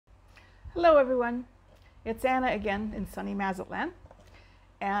Hello everyone, it's Anna again in sunny Mazatlan.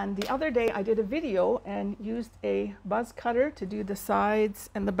 And the other day I did a video and used a buzz cutter to do the sides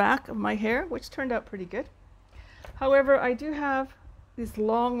and the back of my hair, which turned out pretty good. However, I do have this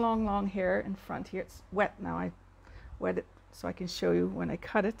long hair in front here. It's wet now. I wet it so I can show you when I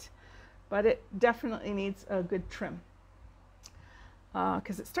cut it. But it definitely needs a good trim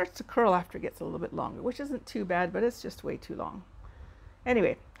because it starts to curl after it gets a little bit longer, which isn't too bad, but it's just way too long.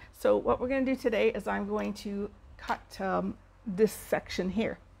 Anyway, so what we're going to do today is I'm going to cut this section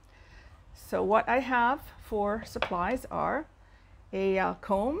here. So what I have for supplies are a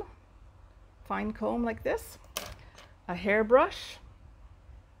comb, fine comb like this, a hairbrush,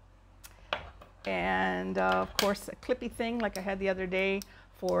 and of course a clippy thing like I had the other day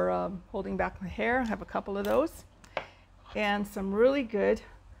for holding back my hair. I have a couple of those, and some really good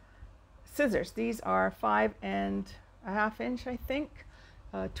scissors. These are 5.5 inch, I think.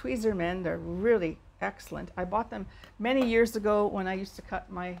 Tweezermen. They're really excellent. I bought them many years ago when I used to cut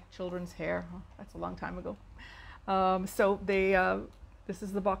my children's hair. Oh, that's a long time ago. So they, this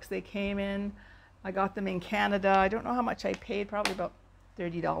is the box they came in. I got them in Canada. I don't know how much I paid, probably about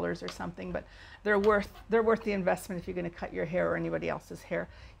 $30 or something, but they're worth the investment if you're going to cut your hair or anybody else's hair.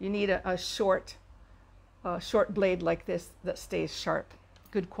 You need a short blade like this that stays sharp,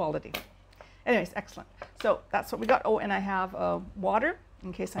 good quality. Anyways, excellent. So that's what we got. Oh, and I have water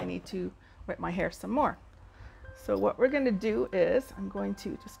in case I need to wet my hair some more. So what we're going to do is I'm going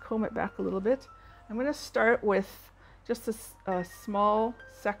to just comb it back a little bit. I'm going to start with just a small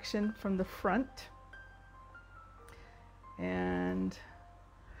section from the front and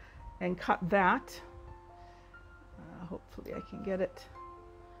cut that. Hopefully I can get it.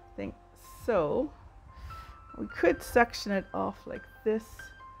 I think so. We could section it off like this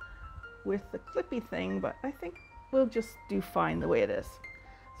with the clippy thing, but I think we'll just do fine the way it is.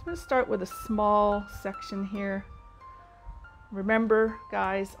 So I'm going to start with a small section here. Remember,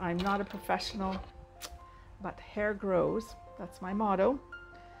 guys, I'm not a professional, but hair grows. That's my motto.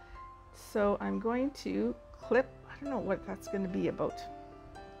 So I'm going to clip, I don't know what that's going to be, about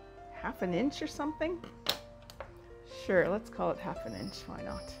 1/2 inch or something. Sure, let's call it 1/2 inch. Why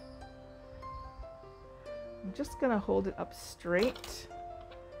not? I'm just going to hold it up straight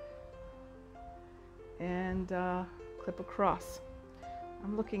and clip across.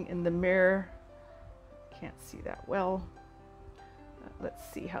 I'm looking in the mirror, can't see that well. Let's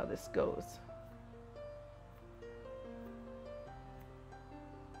see how this goes.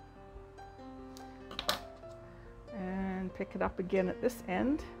 And pick it up again at this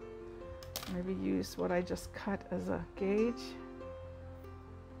end. Maybe use what I just cut as a gauge.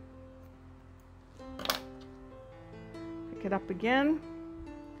 Pick it up again.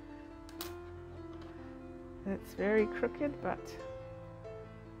 It's very crooked, but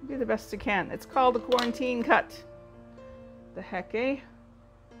do the best you can. It's called a quarantine cut. The heck, eh?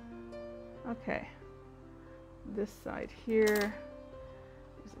 Okay. This side here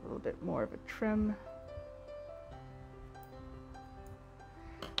is a little bit more of a trim.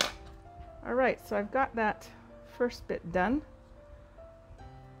 All right, so I've got that first bit done.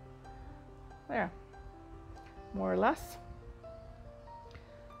 There, more or less.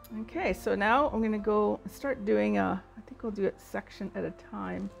 Okay, so now I'm going to go and start doing I think I'll do it section at a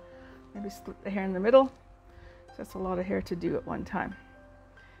time. Maybe split the hair in the middle. So that's a lot of hair to do at one time.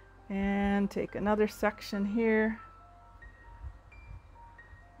 And take another section here.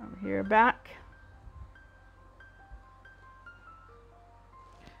 From here back.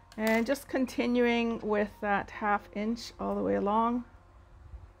 And just continuing with that 1/2 inch all the way along.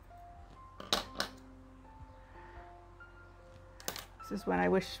 This is when I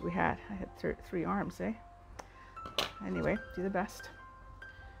wish I had 3 arms, eh? Anyway, do the best.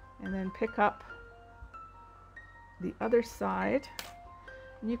 And then pick up the other side.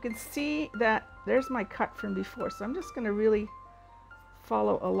 And you can see that there's my cut from before. So I'm just going to really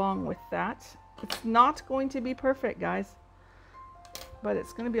follow along with that. It's not going to be perfect, guys, but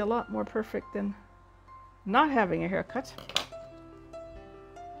it's going to be a lot more perfect than not having a haircut.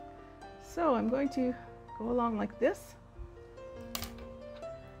 So I'm going to go along like this.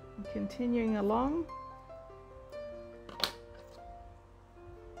 Continuing along.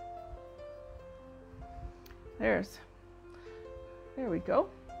 There we go.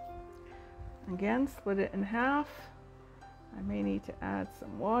 Again, split it in half. I may need to add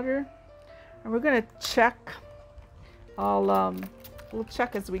some water. And we're going to check. We'll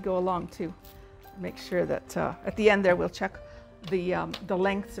check as we go along too. Make sure that at the end there we'll check the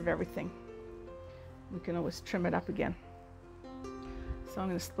lengths of everything. We can always trim it up again. So I'm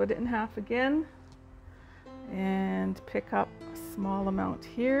going to split it in half again and pick up a small amount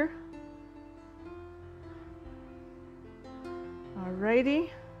here. Alrighty.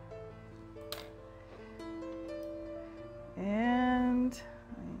 And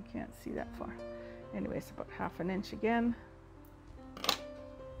I can't see that far. Anyways, about 1/2 inch again.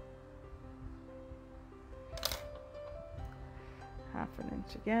 Half an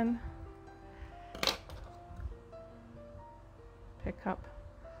inch again. Pick up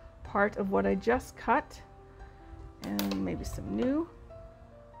part of what I just cut and maybe some new.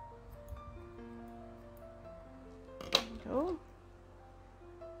 There we go.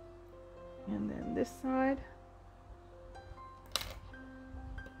 And then this side.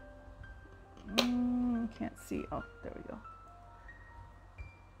 Can't see. Oh, there we go.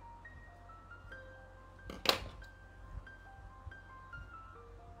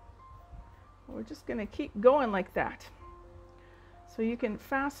 We're just going to keep going like that. So you can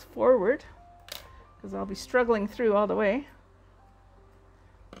fast forward, because I'll be struggling through all the way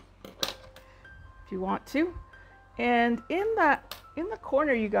if you want to. And in the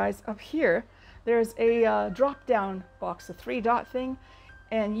corner, you guys, up here, there's a drop down box, a 3-dot thing,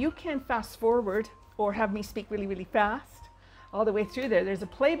 and you can fast forward or have me speak really, really fast all the way through there. There's a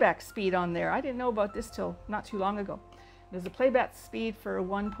playback speed on there. I didn't know about this till not too long ago. There's a playback speed for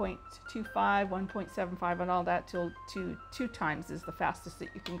 1.25, 1.75 and all that till 2 times is the fastest that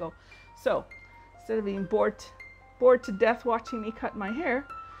you can go. So instead of being bored to death watching me cut my hair,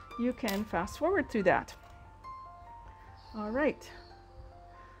 you can fast forward through that. All right,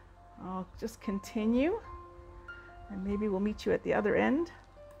 I'll just continue and maybe we'll meet you at the other end.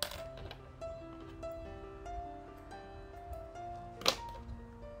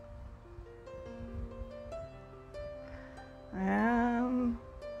 And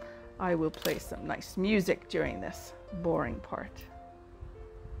I will play some nice music during this boring part.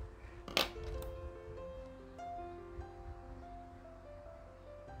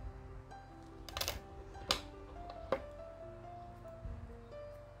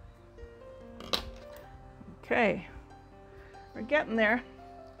 Okay, we're getting there.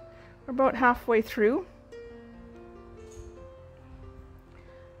 We're about halfway through.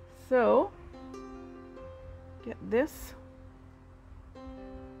 So, get this.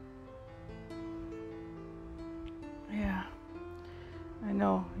 Yeah, I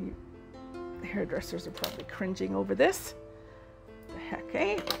know the hairdressers are probably cringing over this. The heck,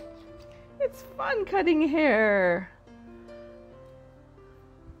 eh? It's fun cutting hair.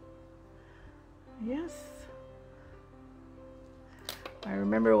 Yes. I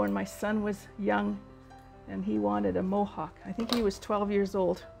remember when my son was young and he wanted a mohawk. I think he was 12 years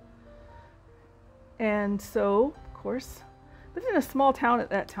old. And so, of course, lived in a small town at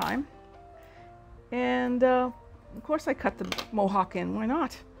that time. And of course I cut the mohawk in. Why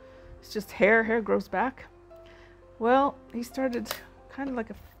not? It's just hair. Hair grows back. Well, he started kind of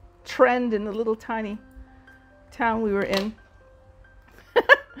like a trend in the little tiny town we were in.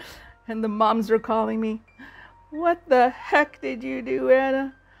 And the moms were calling me, "What the heck did you do,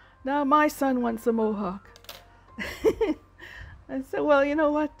 Anna? Now my son wants a mohawk." I said, "Well, you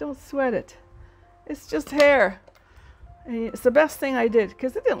know what? Don't sweat it. It's just hair." And it's the best thing I did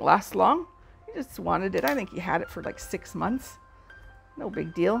because it didn't last long. He just wanted it. I think he had it for like 6 months. No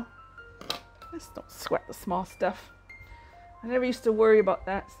big deal. Just don't sweat the small stuff. I never used to worry about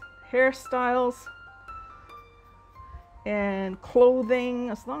that. Hairstyles and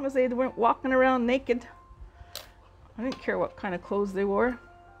clothing, as long as they weren't walking around naked. I didn't care what kind of clothes they wore.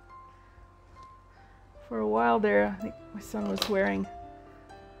 For a while there, I think my son was wearing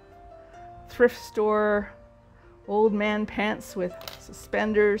thrift store old man pants with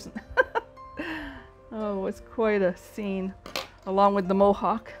suspenders. Oh, it was quite a scene, along with the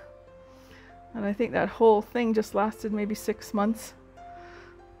mohawk. And I think that whole thing just lasted maybe 6 months.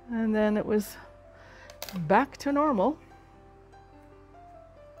 And then it was back to normal.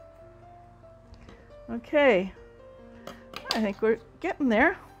 Okay, I think we're getting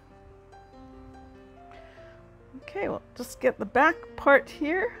there. Okay, well, just get the back part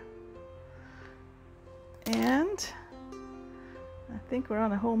here. And I think we're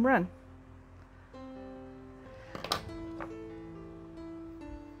on a home run.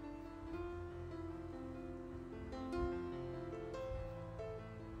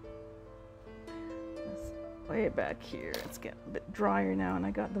 Way back here, it's getting a bit drier now, and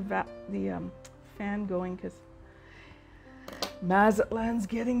I got the fan going because Mazatlan's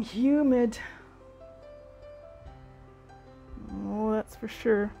getting humid. Oh, that's for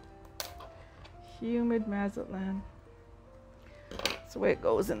sure. Humid Mazatlan. That's the way it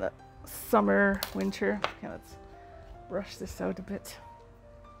goes in the summer, winter. Okay, let's brush this out a bit.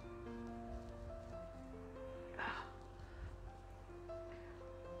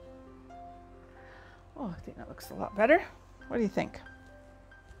 Oh, I think that looks a lot better. What do you think?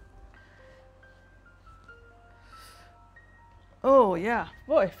 Oh yeah,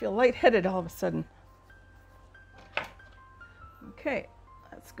 boy, I feel lightheaded all of a sudden. Okay,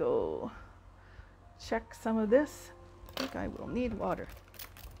 let's go check some of this. I think I will need water.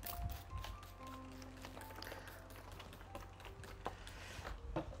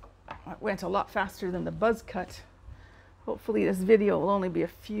 It went a lot faster than the buzz cut. Hopefully this video will only be a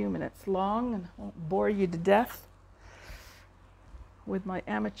few minutes long and won't bore you to death with my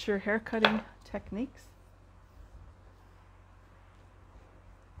amateur haircutting techniques.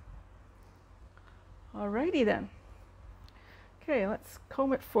 Alrighty then. Okay, let's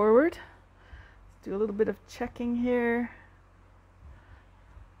comb it forward. Let's do a little bit of checking here.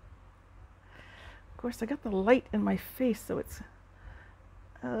 Of course, I got the light in my face, so it's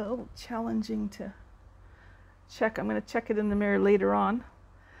a little challenging to check. I'm going to check it in the mirror later on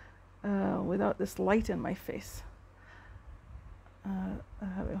without this light in my face.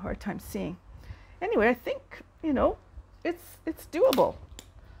 I'm having a hard time seeing. Anyway, I think, you know, it's doable.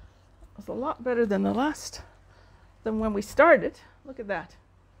 It was a lot better than than when we started. Look at that.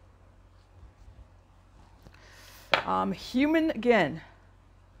 I'm human again.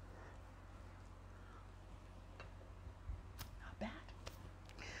 Not bad.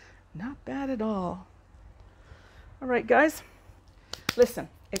 Not bad at all. All right, guys. Listen,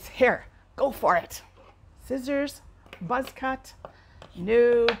 it's hair. Go for it. Scissors, buzz cut,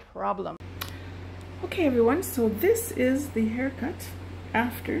 no problem. Okay, everyone. So this is the haircut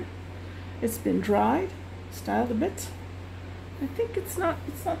after it's been dried, styled a bit. I think it's not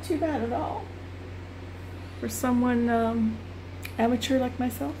too bad at all for someone amateur like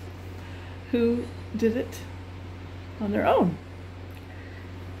myself who did it on their own.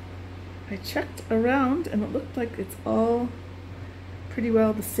 I checked around and it looked like it's all pretty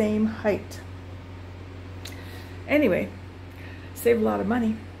well the same height. Anyway, save a lot of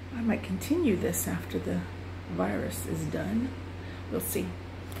money. I might continue this after the virus is done. We'll see.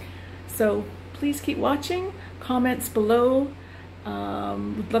 So please keep watching. Comments below.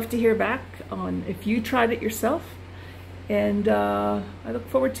 Would love to hear back on if you tried it yourself. And I look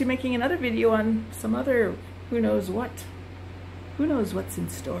forward to making another video on some other who knows what. Who knows what's in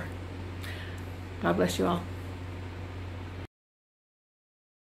store. God bless you all.